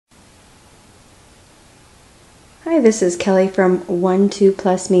Hi, this is Kelly from 1-2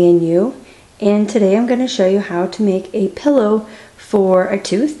 Plus Me and You, and today I'm going to show you how to make a pillow for a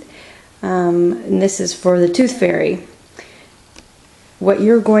tooth, and this is for the tooth fairy. What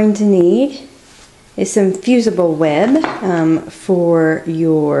you're going to need is some fusible web for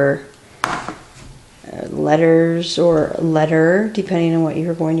your letters or letter, depending on what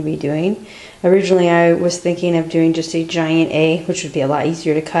you're going to be doing. Originally I was thinking of doing just a giant A, which would be a lot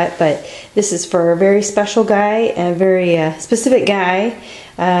easier to cut, but this is for a very special guy, a very specific guy.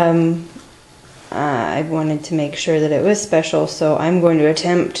 I wanted to make sure that it was special, so I'm going to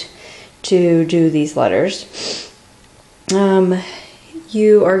attempt to do these letters.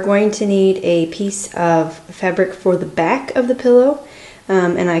 You are going to need a piece of fabric for the back of the pillow,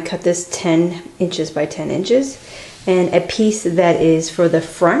 and I cut this 10 inches by 10 inches, and a piece that is for the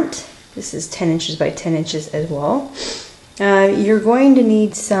front. This is 10 inches by 10 inches as well. You're going to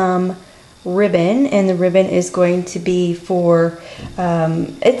need some ribbon, and the ribbon is going to be for,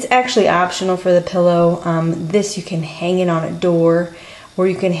 it's actually optional for the pillow. This you can hang it on a door, or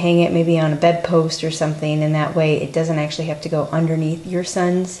you can hang it maybe on a bedpost or something, and that way it doesn't actually have to go underneath your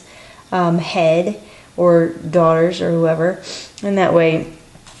son's head or daughter's or whoever, and that way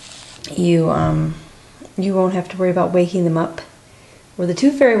you won't have to worry about waking them up, or the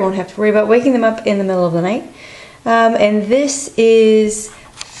tooth fairy won't have to worry about waking them up in the middle of the night. And this is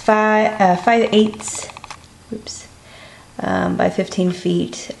 5/8 by 15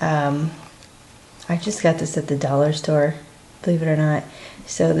 feet. I just got this at the dollar store, believe it or not,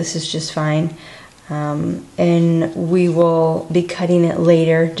 so this is just fine. And we will be cutting it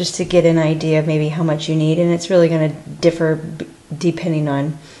later just to get an idea of maybe how much you need, and it's really going to differ depending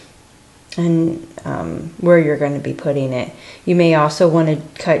on where you're going to be putting it. You may also want to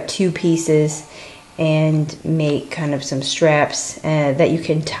cut two pieces and make kind of some straps that you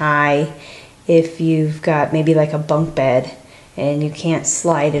can tie if you've got maybe like a bunk bed and you can't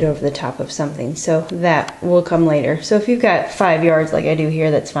slide it over the top of something. So that will come later. So if you've got 5 yards like I do here,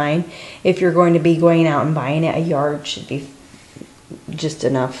 that's fine. If you're going to be going out and buying it, a yard should be just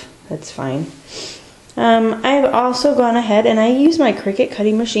enough. That's fine. I've also gone ahead and I use my Cricut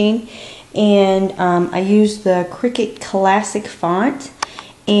cutting machine, and I use the Cricut Classic font,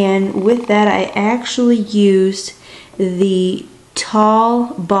 and with that I actually used the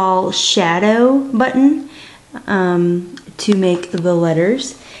tall ball shadow button to make the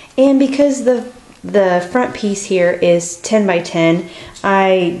letters. And because the front piece here is 10 by 10,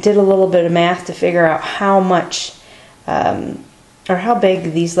 I did a little bit of math to figure out how much or how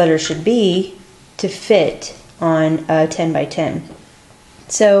big these letters should be to fit on a 10 by 10.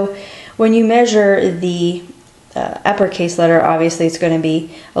 So when you measure the uppercase letter, obviously it's going to be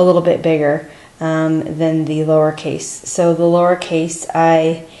a little bit bigger than the lowercase. So the lowercase,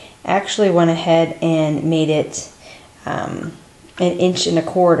 I actually went ahead and made it 1.25 inches,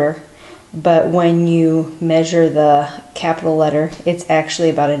 but when you measure the capital letter, it's actually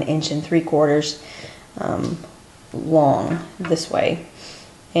about 1.75 inches long this way.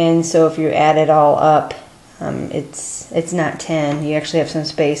 And so if you add it all up, it's not 10. You actually have some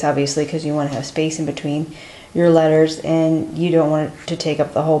space, obviously, because you want to have space in between your letters, and you don't want it to take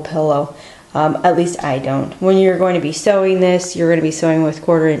up the whole pillow. At least I don't. When you're going to be sewing this, you're going to be sewing with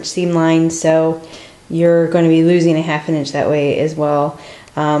 1/4 inch seam lines, so you're going to be losing 1/2 inch that way as well.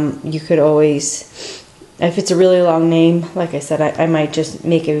 You could always, if it's a really long name, like I said, I might just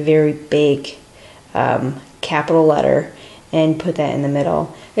make a very big capital letter and put that in the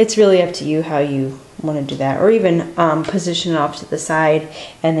middle. It's really up to you how you want to do that, or even position it off to the side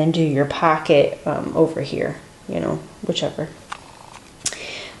and then do your pocket over here, you know, whichever.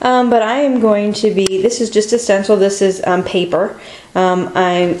 But I am going to be, this is just a stencil, this is paper.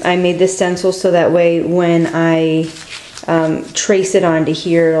 I made this stencil so that way when I trace it onto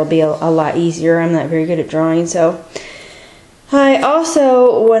here, it'll be a lot easier. I'm not very good at drawing, so I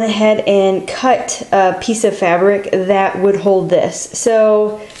also went ahead and cut a piece of fabric that would hold this.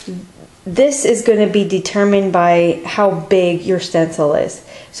 So this is going to be determined by how big your stencil is.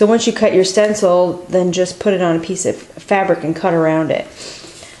 So once you cut your stencil, then just put it on a piece of fabric and cut around it.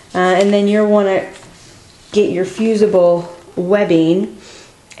 And then you'll want to get your fusible webbing,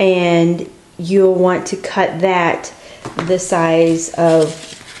 and you'll want to cut that the size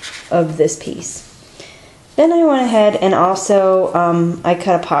of this piece. Then I went ahead and also I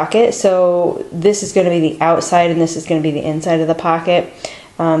cut a pocket. So this is going to be the outside and this is going to be the inside of the pocket.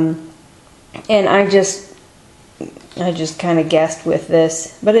 And I just kind of guessed with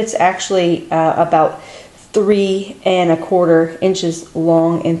this, but it's actually about 3¼ inches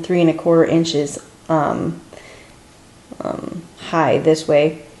long and 3¼ inches high this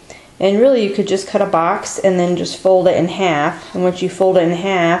way. And really you could just cut a box and then just fold it in half. And once you fold it in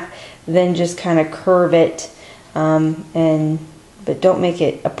half, then just kind of curve it, but don't make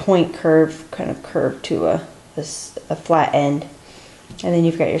it a point curve, kind of curve to a flat end. And then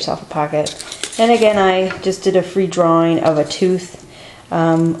you've got yourself a pocket. And again, I just did a free drawing of a tooth,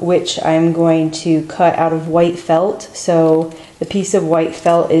 which I'm going to cut out of white felt. So the piece of white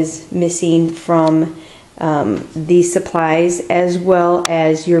felt is missing from these supplies, as well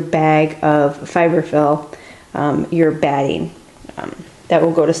as your bag of fiberfill, your batting. That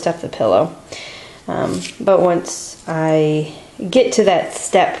will go to stuff the pillow. But once I get to that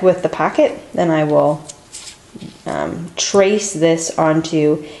step with the pocket, then I will trace this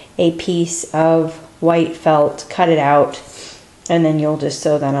onto a piece of white felt, cut it out, and then you'll just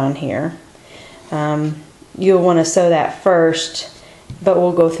sew that on here. You'll want to sew that first, but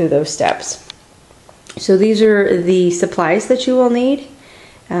we'll go through those steps. So these are the supplies that you will need.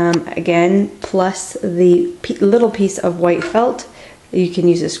 Again, plus the little piece of white felt. You can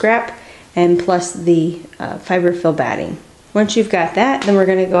use a scrap, and plus the fiberfill batting. Once you've got that, then we're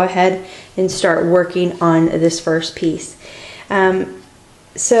going to go ahead and start working on this first piece.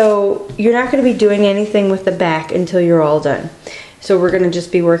 So you're not going to be doing anything with the back until you're all done. So we're going to just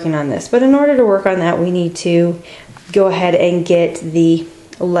be working on this. But in order to work on that, we need to go ahead and get the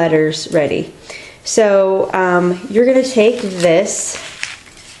letters ready. So you're going to take this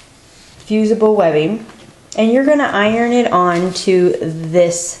fusible webbing, and you're going to iron it onto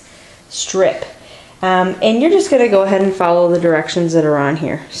this strip. And you're just going to go ahead and follow the directions that are on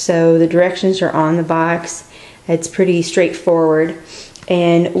here. So the directions are on the box. It's pretty straightforward.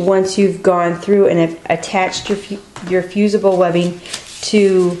 And once you've gone through and have attached your fusible webbing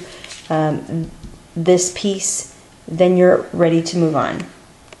to this piece, then you're ready to move on.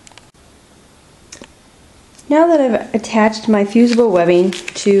 Now that I've attached my fusible webbing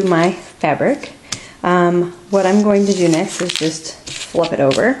to my fabric, what I'm going to do next is just flip it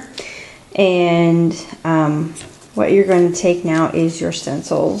over. And what you're going to take now is your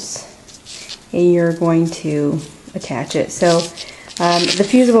stencils, and you're going to attach it. So the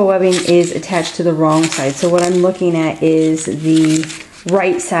fusible webbing is attached to the wrong side. So what I'm looking at is the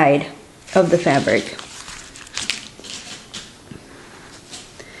right side of the fabric.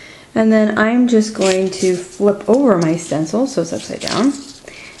 And then I'm just going to flip over my stencil so it's upside down.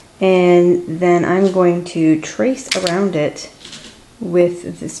 And then I'm going to trace around it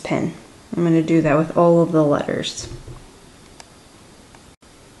with this pen. I'm going to do that with all of the letters.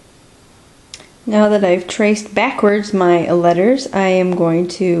 Now that I've traced backwards my letters, I am going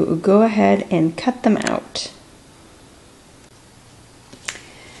to go ahead and cut them out.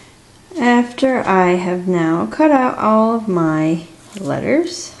 After I have now cut out all of my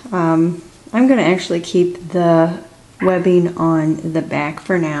letters, I'm going to actually keep the webbing on the back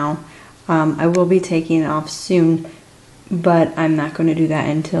for now. I will be taking it off soon, but I'm not going to do that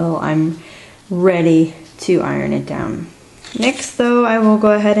until I'm ready to iron it down. Next though, I will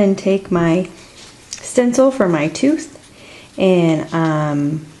go ahead and take my stencil for my tooth, and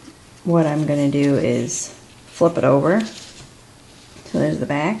what I'm going to do is flip it over. So there's the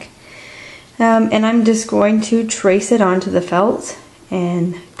back. And I'm just going to trace it onto the felt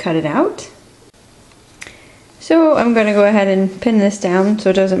and cut it out. So I'm going to go ahead and pin this down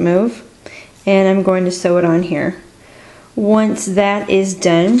so it doesn't move, and I'm going to sew it on here. Once that is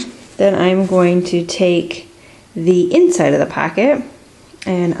done, then I'm going to take the inside of the pocket,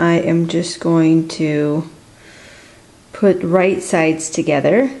 and I am just going to put right sides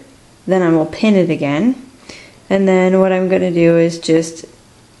together. Then I will pin it again, and then what I'm going to do is just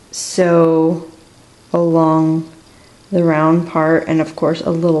sew along the round part, and of course a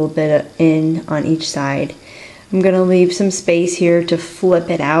little bit in on each side. I'm going to leave some space here to flip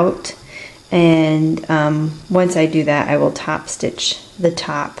it out, and once I do that, I will top stitch the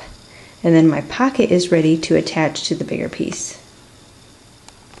top, and then my pocket is ready to attach to the bigger piece.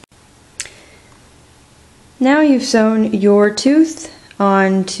 Now you've sewn your tooth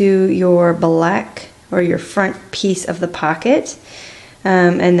onto your black or your front piece of the pocket,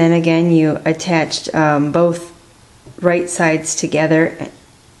 and then again you attached both right sides together.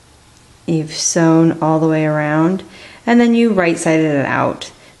 You've sewn all the way around, and then you right sided it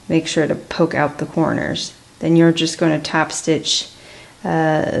out. Make sure to poke out the corners. Then you're just going to top stitch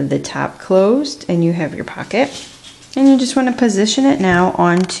the top closed, and you have your pocket. And you just want to position it now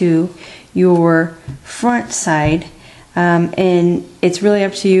onto your front side, and it's really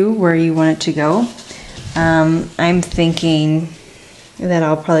up to you where you want it to go. I'm thinking that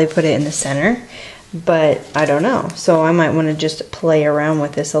I'll probably put it in the center. but I don't know. So I might want to just play around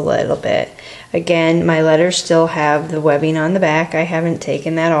with this a little bit. Again, my letters still have the webbing on the back. I haven't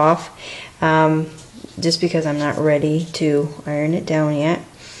taken that off just because I'm not ready to iron it down yet.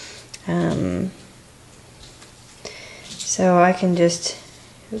 So I can just,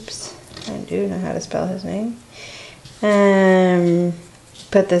 oops, I do know how to spell his name.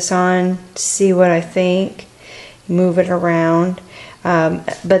 Put this on, see what I think, move it around.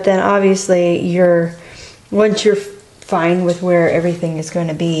 But then obviously once you're fine with where everything is going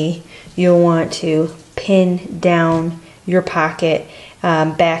to be, you'll want to pin down your pocket,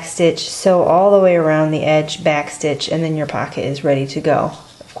 backstitch, sew all the way around the edge, backstitch, and then your pocket is ready to go.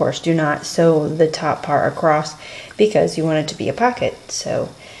 Of course, do not sew the top part across because you want it to be a pocket, so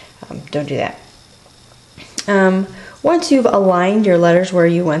don't do that. Once you've aligned your letters where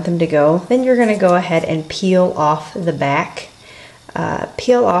you want them to go, then you're going to go ahead and peel off the back.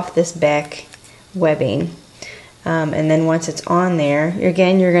 Peel off this back webbing, and then once it's on there,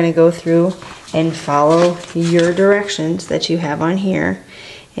 again, you're going to go through and follow your directions that you have on here,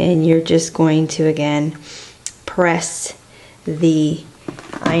 and you're just going to again press the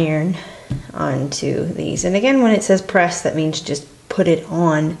iron onto these. And again, when it says press, that means just put it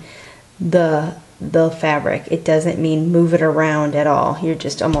on the fabric. It doesn't mean move it around at all. You're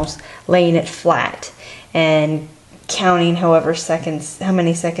just almost laying it flat and counting how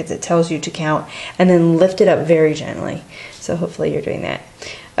many seconds it tells you to count, and then lift it up very gently. So hopefully you're doing that.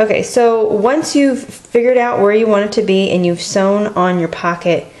 Okay, so once you've figured out where you want it to be and you've sewn on your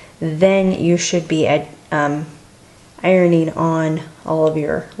pocket, then you should be ironing on all of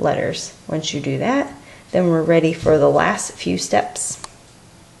your letters. Once you do that, then we're ready for the last few steps.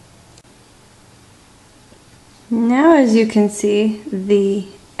 Now, as you can see, the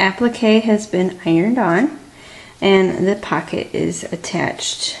applique has been ironed on and the pocket is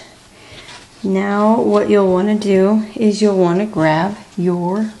attached. Now what you'll want to do is you'll want to grab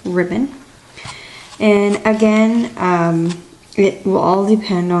your ribbon, and again it will all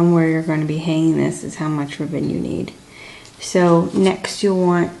depend on where you're going to be hanging this, is how much ribbon you need. So next you'll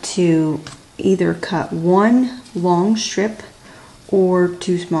want to either cut one long strip or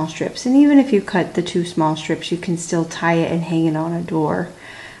 2 small strips, and even if you cut the 2 small strips, you can still tie it and hang it on a door,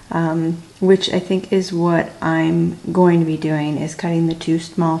 which I think is what I'm going to be doing, is cutting the 2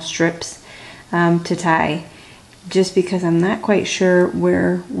 small strips to tie, just because I'm not quite sure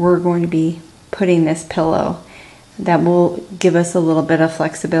where we're going to be putting this pillow. That will give us a little bit of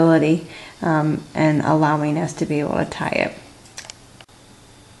flexibility and allowing us to be able to tie it.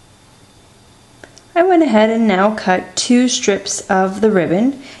 I went ahead and now cut 2 strips of the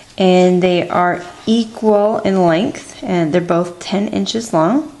ribbon, and they are equal in length and they're both 10 inches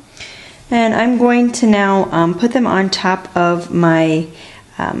long. And I'm going to now put them on top of my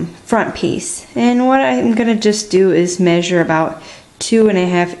front piece. And what I'm going to just do is measure about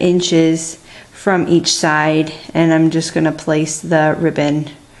 2.5 inches from each side, and I'm just going to place the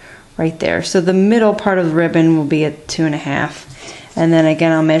ribbon right there. So the middle part of the ribbon will be at 2.5, and then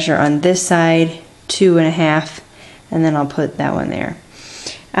again I'll measure on this side 2.5, and then I'll put that one there.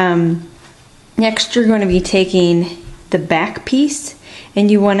 Next, you're going to be taking the back piece, and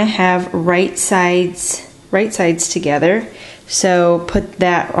you want to have right sides together. So put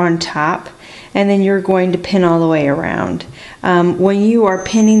that on top, and then you're going to pin all the way around. When you are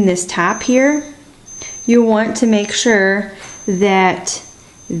pinning this top here, you want to make sure that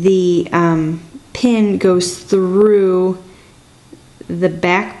the pin goes through the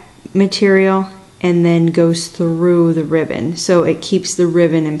back material and then goes through the ribbon, so it keeps the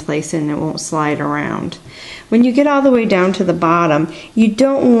ribbon in place and it won't slide around. When you get all the way down to the bottom, you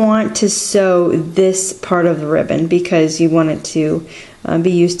don't want to sew this part of the ribbon because you want it to be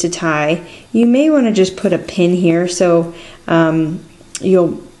used to tie. You may want to just put a pin here, so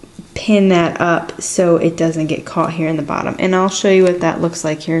you'll pin that up so it doesn't get caught here in the bottom. And I'll show you what that looks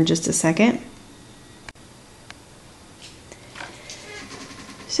like here in just a second.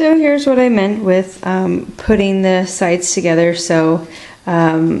 So here's what I meant with putting the sides together. So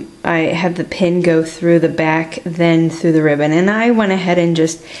I have the pin go through the back, then through the ribbon, and I went ahead and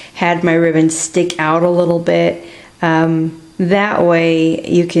just had my ribbon stick out a little bit. That way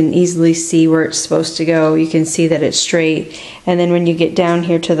you can easily see where it's supposed to go. You can see that it's straight, and then when you get down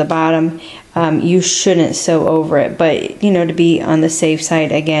here to the bottom, you shouldn't sew over it, but you know, to be on the safe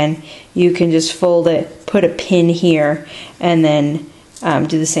side, again, you can just fold it, put a pin here, and then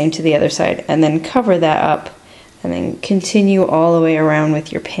do the same to the other side, and then cover that up, and then continue all the way around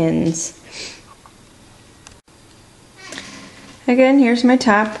with your pins. Again, here's my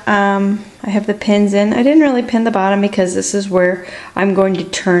top. I have the pins in. I didn't really pin the bottom because this is where I'm going to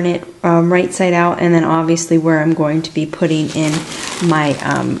turn it right side out, and then obviously where I'm going to be putting in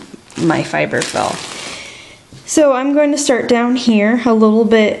my my fiber fill. So I'm going to start down here a little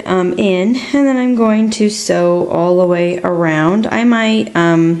bit in, and then I'm going to sew all the way around. I might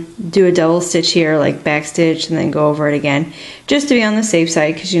do a double stitch here, like back stitch, and then go over it again, just to be on the safe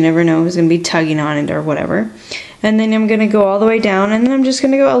side, because you never know who's going to be tugging on it or whatever. And then I'm going to go all the way down, and then I'm just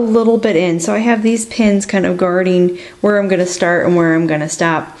going to go a little bit in. So I have these pins kind of guarding where I'm going to start and where I'm going to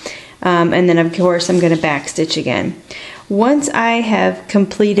stop. And then of course I'm going to back stitch again. Once I have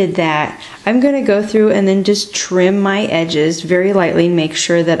completed that, I'm going to go through and then just trim my edges very lightly, make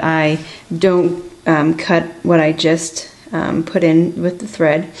sure that I don't cut what I just put in with the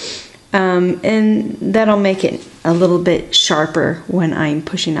thread. And that'll make it a little bit sharper when I'm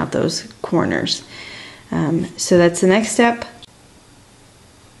pushing out those corners. So that's the next step.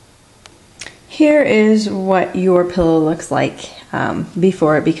 Here is what your pillow looks like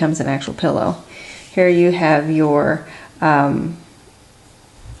before it becomes an actual pillow. Here you have your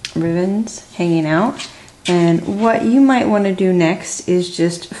ribbons hanging out, and what you might want to do next is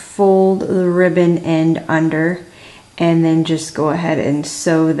just fold the ribbon end under and then just go ahead and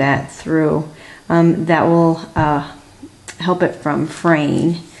sew that through. That will help it from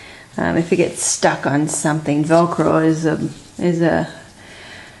fraying. If it gets stuck on something, Velcro is a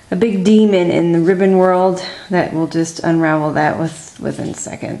big demon in the ribbon world that will just unravel that within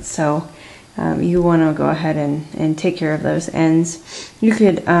seconds. So you want to go ahead and take care of those ends. You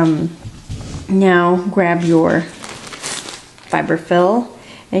could now grab your fiber fill,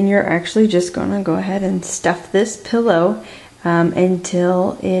 and you're actually just going to go ahead and stuff this pillow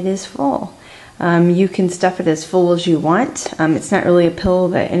until it is full. You can stuff it as full as you want. It's not really a pillow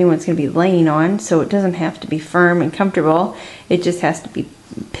that anyone's going to be laying on, so it doesn't have to be firm and comfortable. It just has to be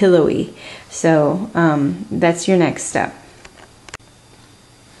pillowy. So that's your next step.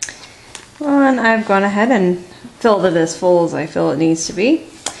 Well, and I've gone ahead and filled it as full as I feel it needs to be.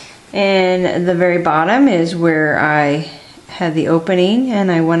 And the very bottom is where I had the opening,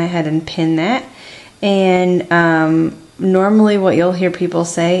 and I went ahead and pinned that. And normally what you'll hear people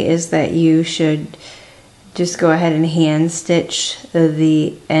say is that you should just go ahead and hand stitch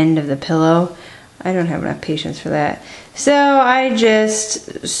the end of the pillow. I don't have enough patience for that. So I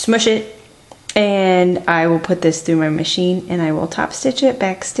just smush it, and I will put this through my machine, and I will top stitch it,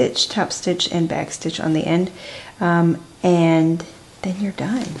 back stitch, top stitch, and back stitch on the end. And then you're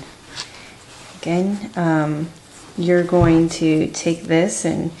done. Again, you're going to take this,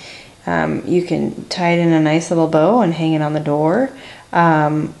 and you can tie it in a nice little bow and hang it on the door,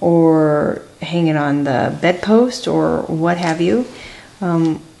 or hang it on the bedpost, or what have you,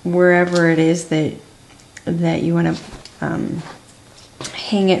 wherever it is that you want to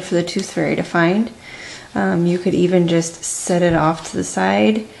hang it for the tooth fairy to find. You could even just set it off to the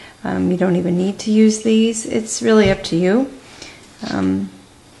side. You don't even need to use these. It's really up to you. And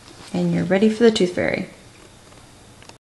you're ready for the tooth fairy.